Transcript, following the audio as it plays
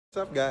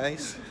What's up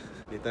guys?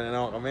 Dito na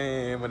naman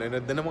kami,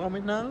 manonood na naman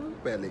kami ng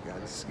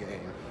Pelicans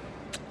game.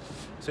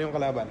 So yung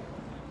kalaban?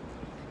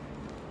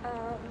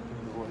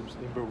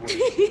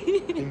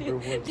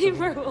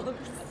 Timberwolves.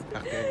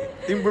 Okay,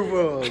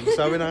 Timberwolves.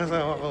 Sabi ng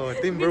kasama ko,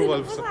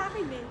 Timberwolves.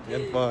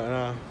 Yan po,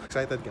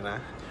 excited ka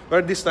na?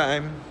 But this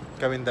time,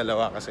 kaming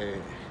dalawa kasi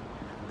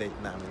date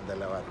namin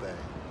dalawa tayo.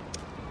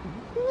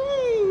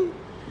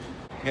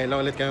 Ngayon lang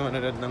ulit kami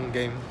manonood ng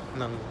game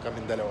ng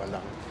kaming dalawa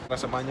lang.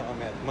 Kasama niyo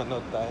kami at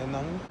manood tayo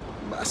ng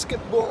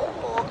basketball.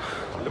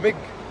 Lamig.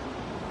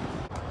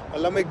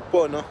 Malamig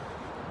po, no?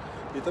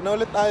 Dito na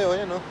ulit tayo,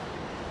 ayan, no?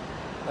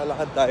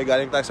 Lalakad tayo,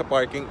 galing tayo sa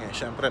parking. Eh,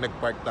 syempre,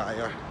 nag-park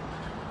tayo.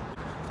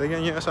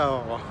 Tingnan niyo yung asawa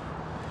ko.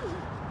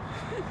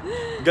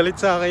 Galit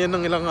sa akin yan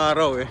ng ilang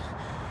araw, eh.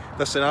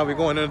 Tapos sinabi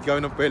ko, manonood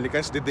kami ng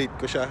Pelicans, di-date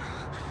ko siya.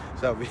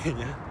 Sabi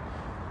niya,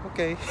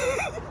 okay.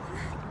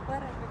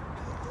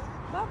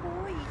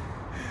 Baboy.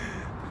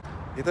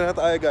 Ito na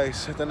tayo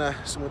guys, ito na,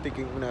 Smoothie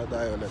King na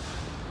tayo ulit.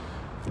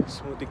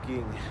 Smoothie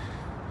King.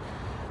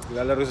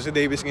 Lalaro si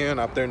Davis ngayon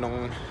after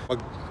nung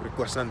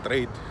mag-request ng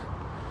trade.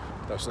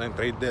 Tapos na yung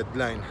trade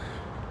deadline.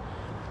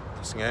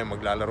 Tapos ngayon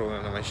maglalaro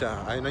na naman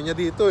siya. Ayaw na niya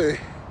dito eh.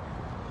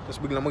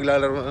 Tapos biglang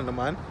maglalaro na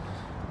naman.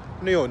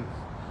 Ano yun?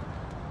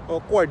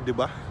 Awkward, di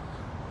ba?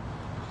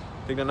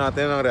 Tingnan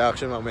natin ang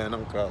reaction mamaya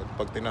ng crowd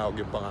pag tinawag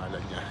yung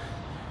pangalan niya.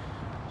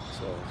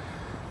 So,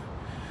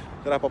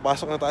 tara,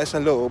 papasok na tayo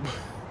sa loob.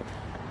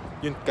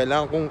 Yun,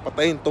 kailangan kong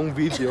patayin tong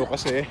video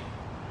kasi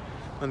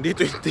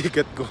nandito yung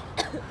ticket ko.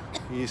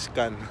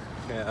 I-scan.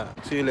 Kaya,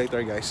 see you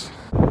later guys.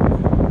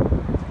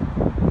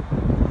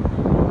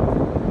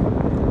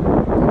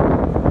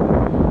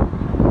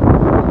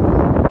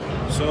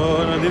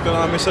 So, nandito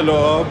na kami sa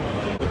loob.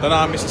 Punta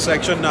na kami sa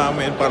section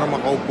namin para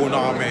makaupo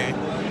na kami.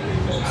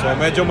 So,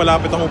 medyo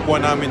malapit ang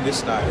upuan namin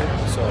this time.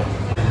 So,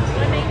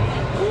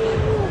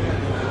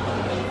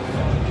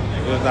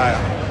 dito tayo.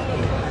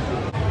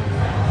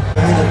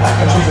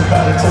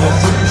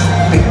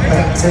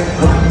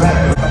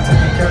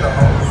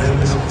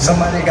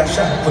 Somebody got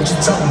shot, what you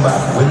talking about?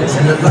 When it's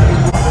in the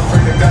light,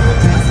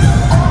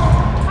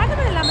 Paano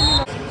ba nalaman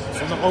nyo?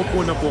 So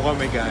nakaupo na po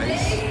kami guys.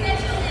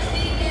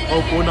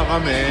 Nakaupo na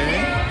kami.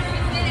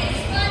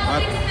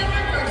 At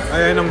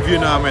ayan ang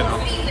view namin, oh.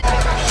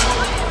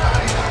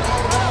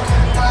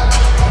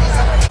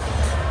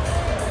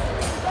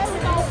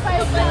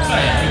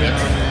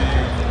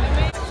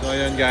 So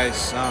ayan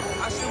guys,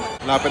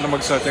 lapit na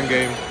mag-start yung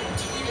game.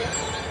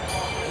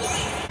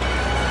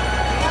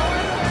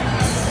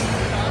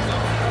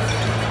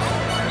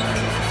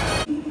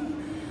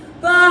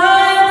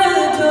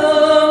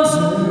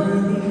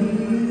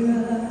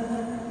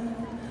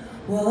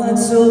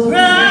 So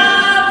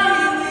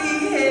proudly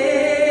we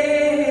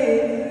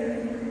hailed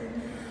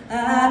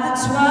at the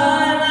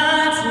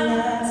twilight's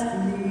last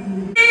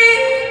gleam,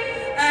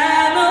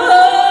 and the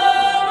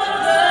home of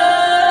the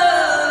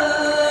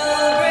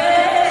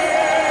brave.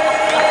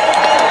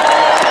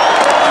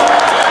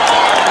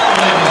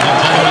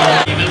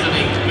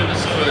 Visiting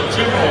Minnesota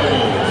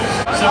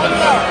Timberwolves, 7th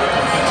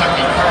from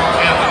Kentucky, Carl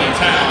Anthony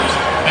Towns,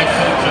 head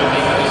coach of the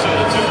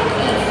Minnesota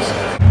Timberwolves.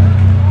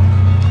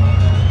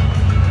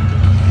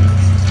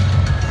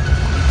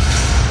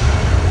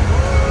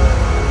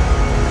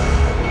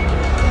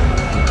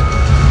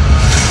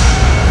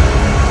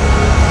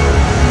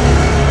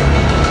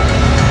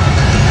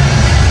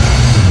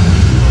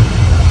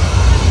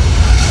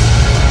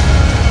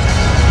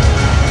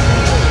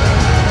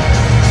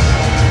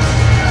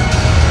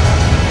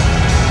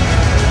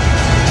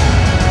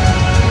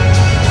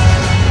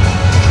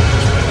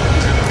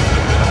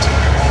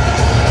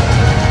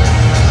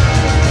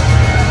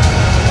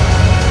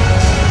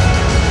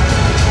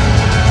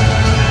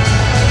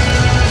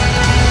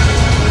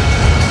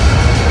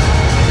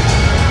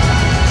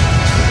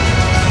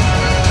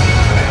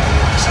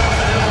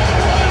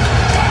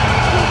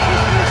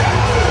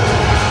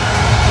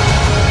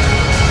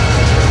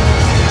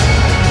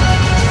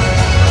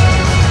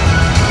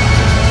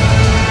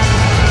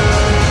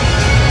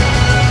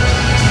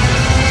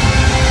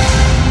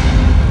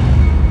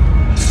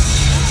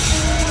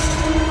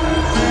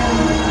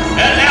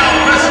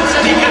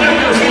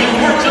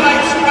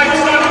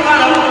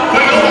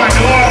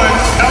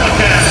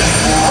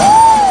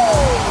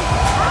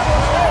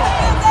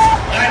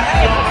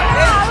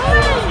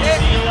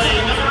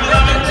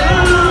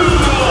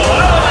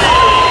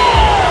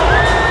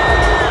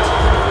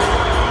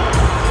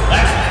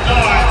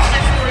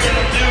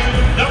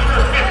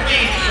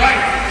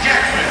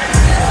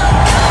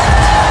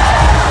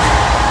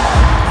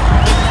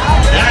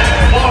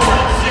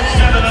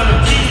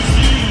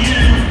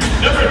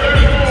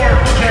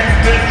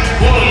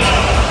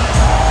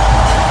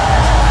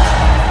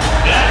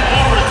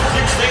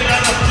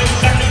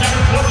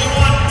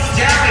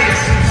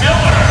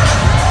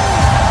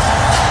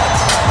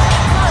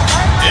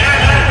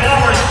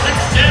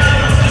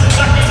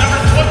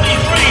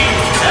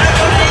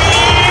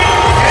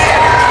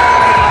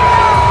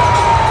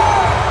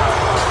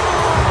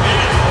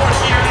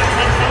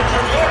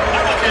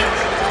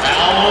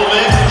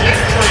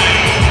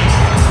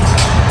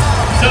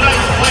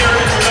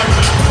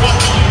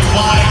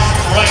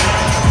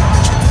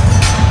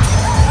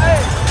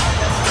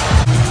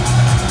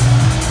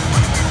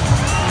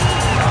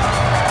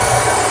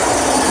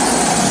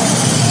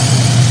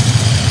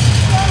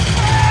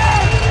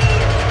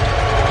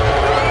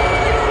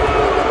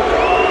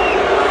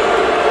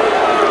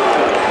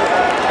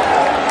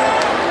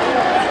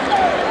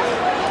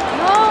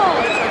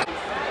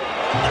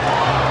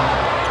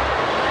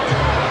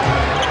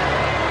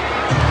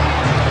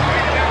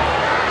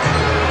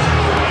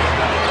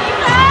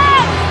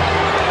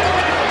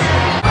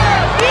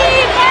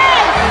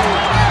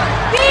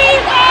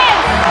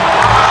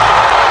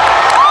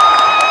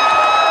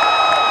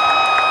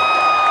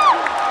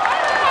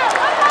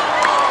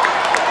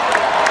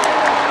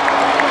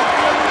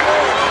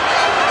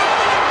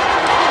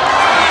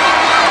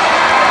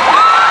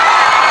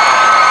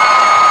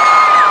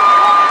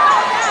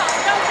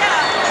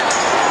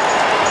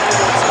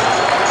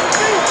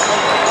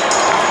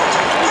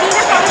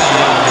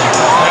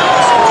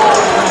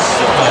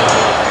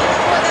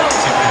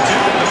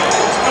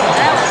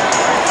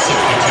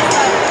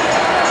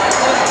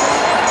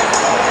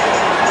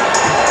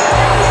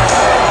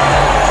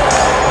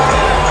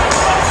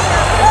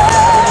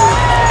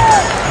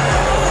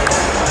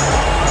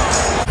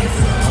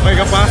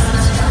 Okay ka pa?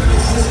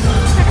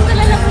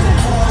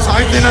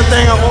 Sakit din ang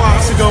tenga ko,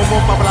 kakasigaw mo,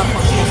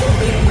 papalakpak mo.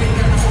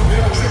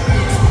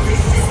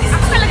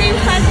 Ako talaga yung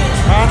fan eh.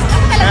 Ha?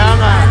 Kaya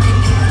nga.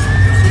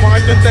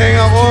 Sumakit yung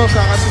tenga ko,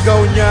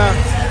 kakasigaw niya.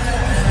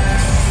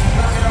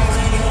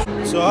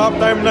 So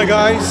halftime na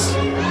guys.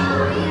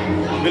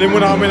 Bili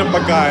muna kami ng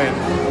pagkain.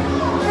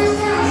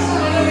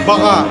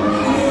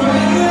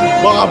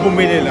 Baka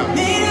bumili lang.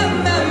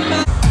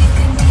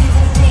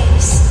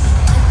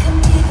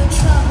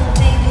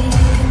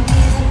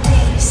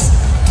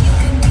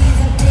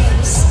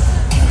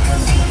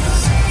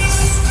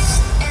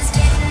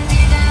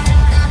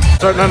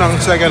 Start na ng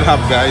second half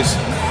guys.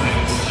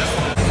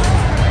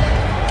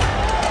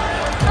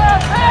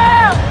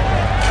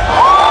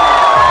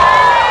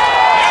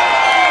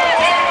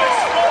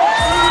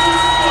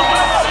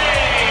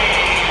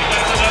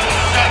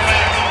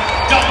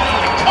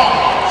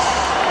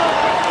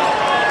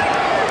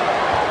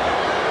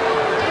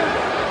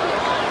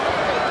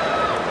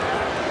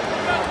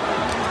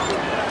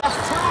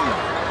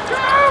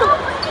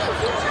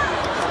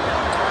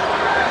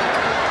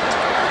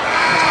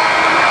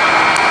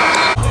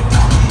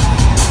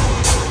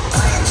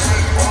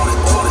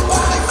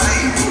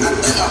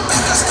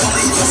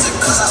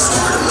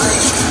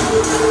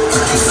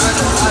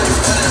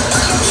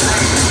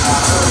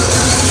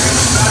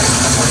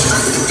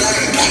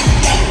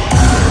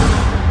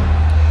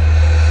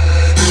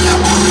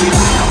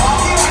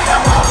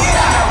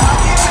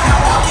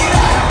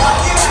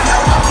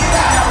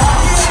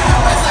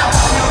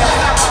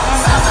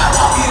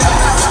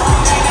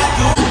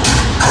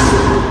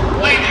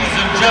 Ladies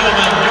and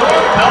gentlemen, your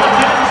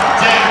Pelicans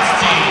dance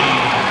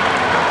team.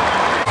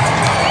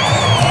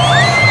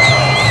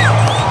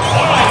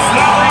 All right,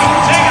 Smoothie,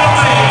 take it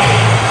away.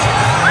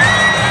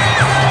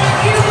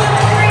 You look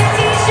great,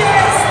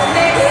 t-shirts,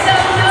 make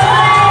some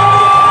noise.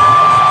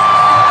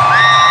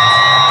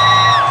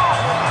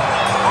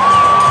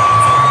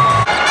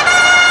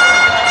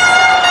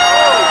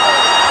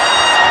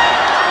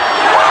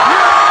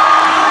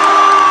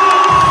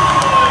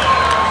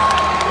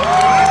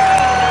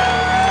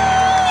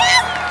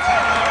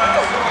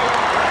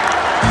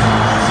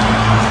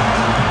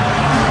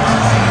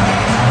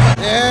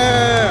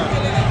 Yeah!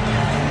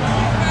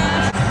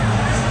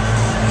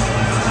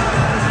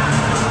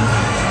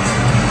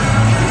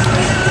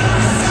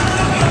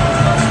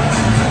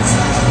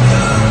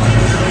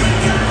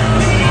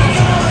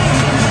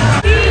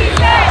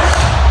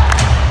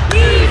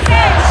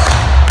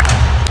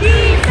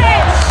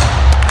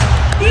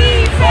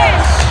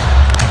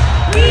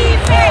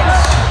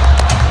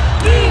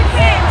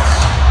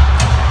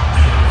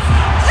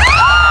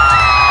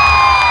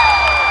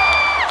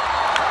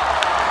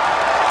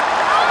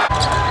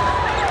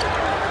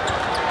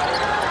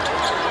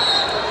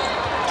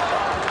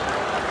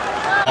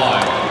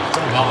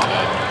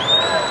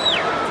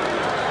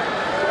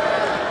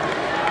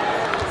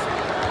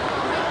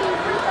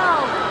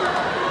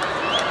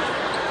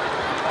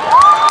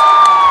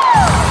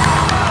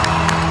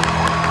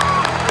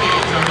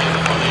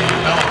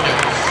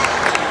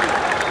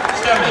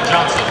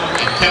 Johnson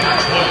and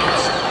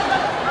Timberwolves.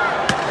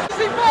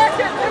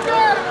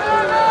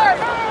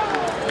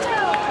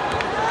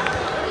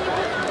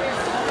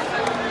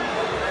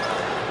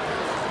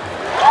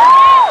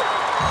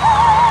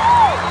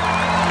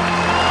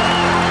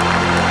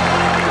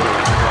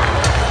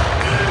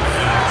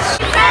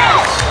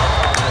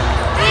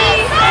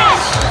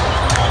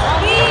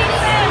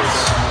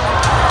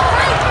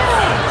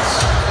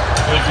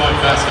 Three-point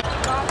basket.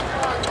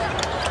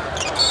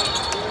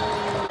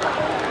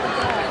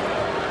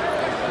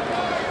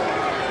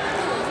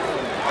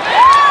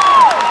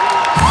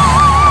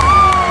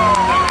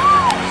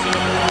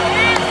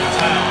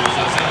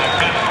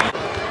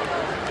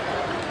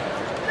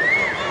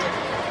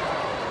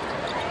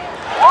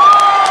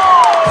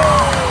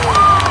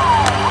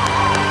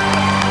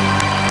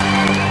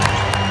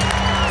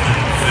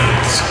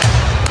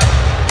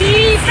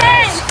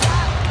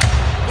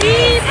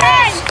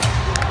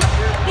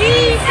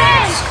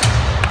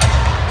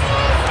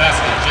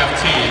 Basket, Jeff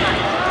T.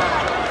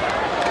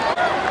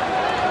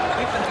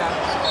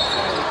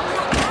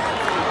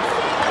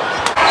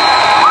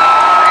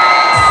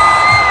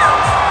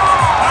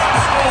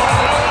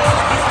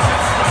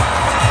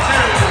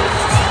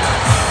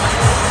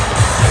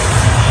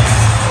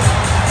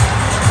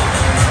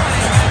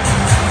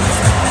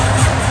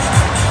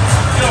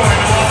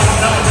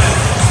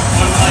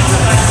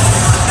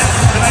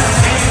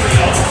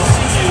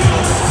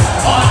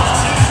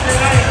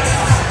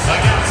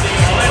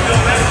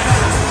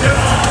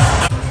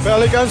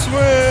 Pelicans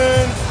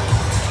win!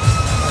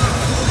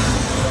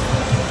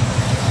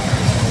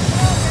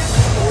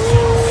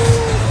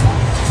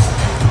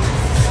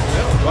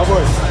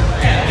 Baboy!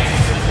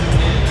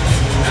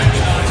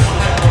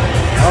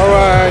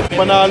 Alright,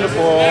 panalo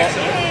po.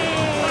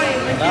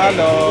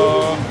 Panalo.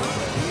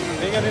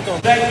 Tingnan ito.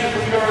 Thank you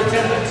for your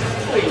attendance.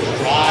 Please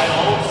drive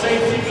home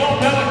safely. Go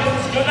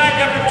Pelicans. Good night,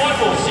 everyone.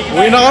 We'll see you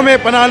Uwi na kami,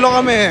 panalo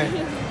kami.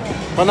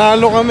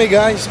 Panalo kami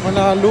guys,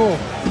 panalo.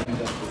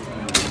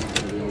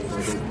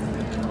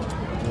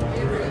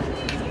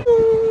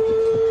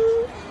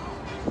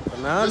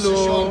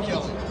 nanalo.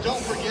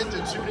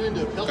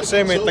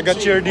 Kasi may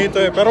taga-cheer dito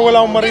eh. Pero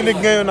wala akong marinig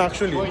ngayon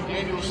actually.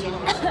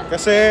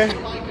 Kasi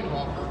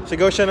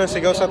sigaw siya ng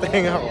sigaw sa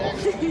tenga ko.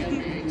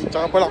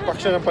 Tsaka palakpak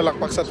siya ng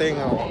palakpak sa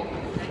tenga ko.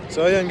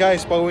 So ayun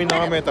guys, pauwi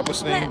na kami.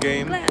 Tapos na yung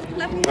game.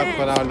 At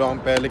panalo ang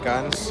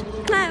Pelicans.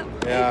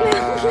 Kaya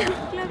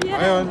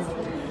ayun,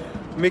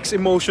 mixed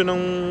emotion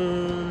ng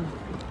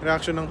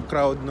reaction ng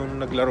crowd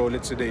nung naglaro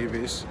ulit si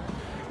Davis.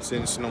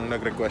 Since nung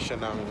nag-request siya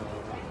ng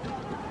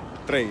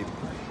trade.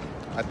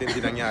 At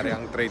hindi nangyari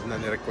ang trade na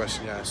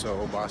ni-request niya.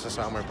 So baka sa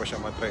summer pa siya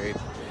ma-trade.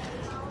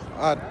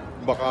 At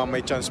baka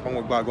may chance pang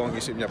magbago ang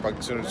isip niya pag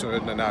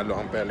sunod-sunod na nalo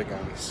ang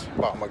Pelicans.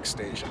 Baka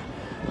mag-stay siya.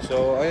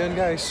 So ayun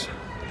guys.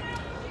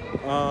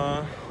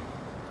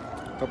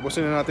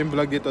 Tapusin na natin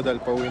vlog dito dahil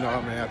pauwi na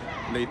kami at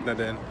late na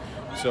din.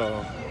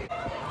 So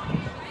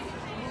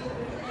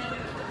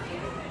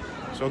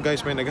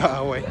guys, may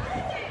nag-aaway.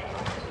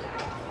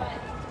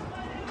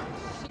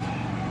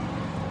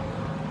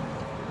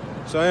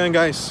 So ayun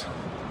guys,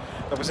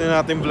 tapusin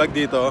na natin vlog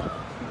dito.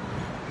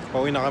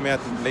 Pauwi na kami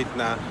at late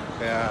na.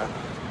 Kaya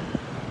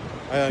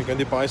ayun, kung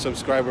di pa kayo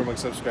subscriber,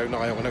 mag-subscribe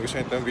na kayo. Kung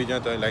nagustuhan ito yung video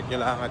na ito, like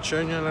nyo lang at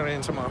share nyo na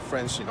rin sa mga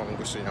friends nyo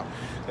kung gusto nyo.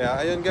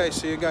 Kaya ayun guys,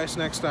 see you guys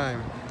next time.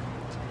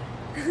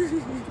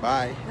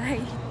 Bye!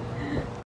 Bye!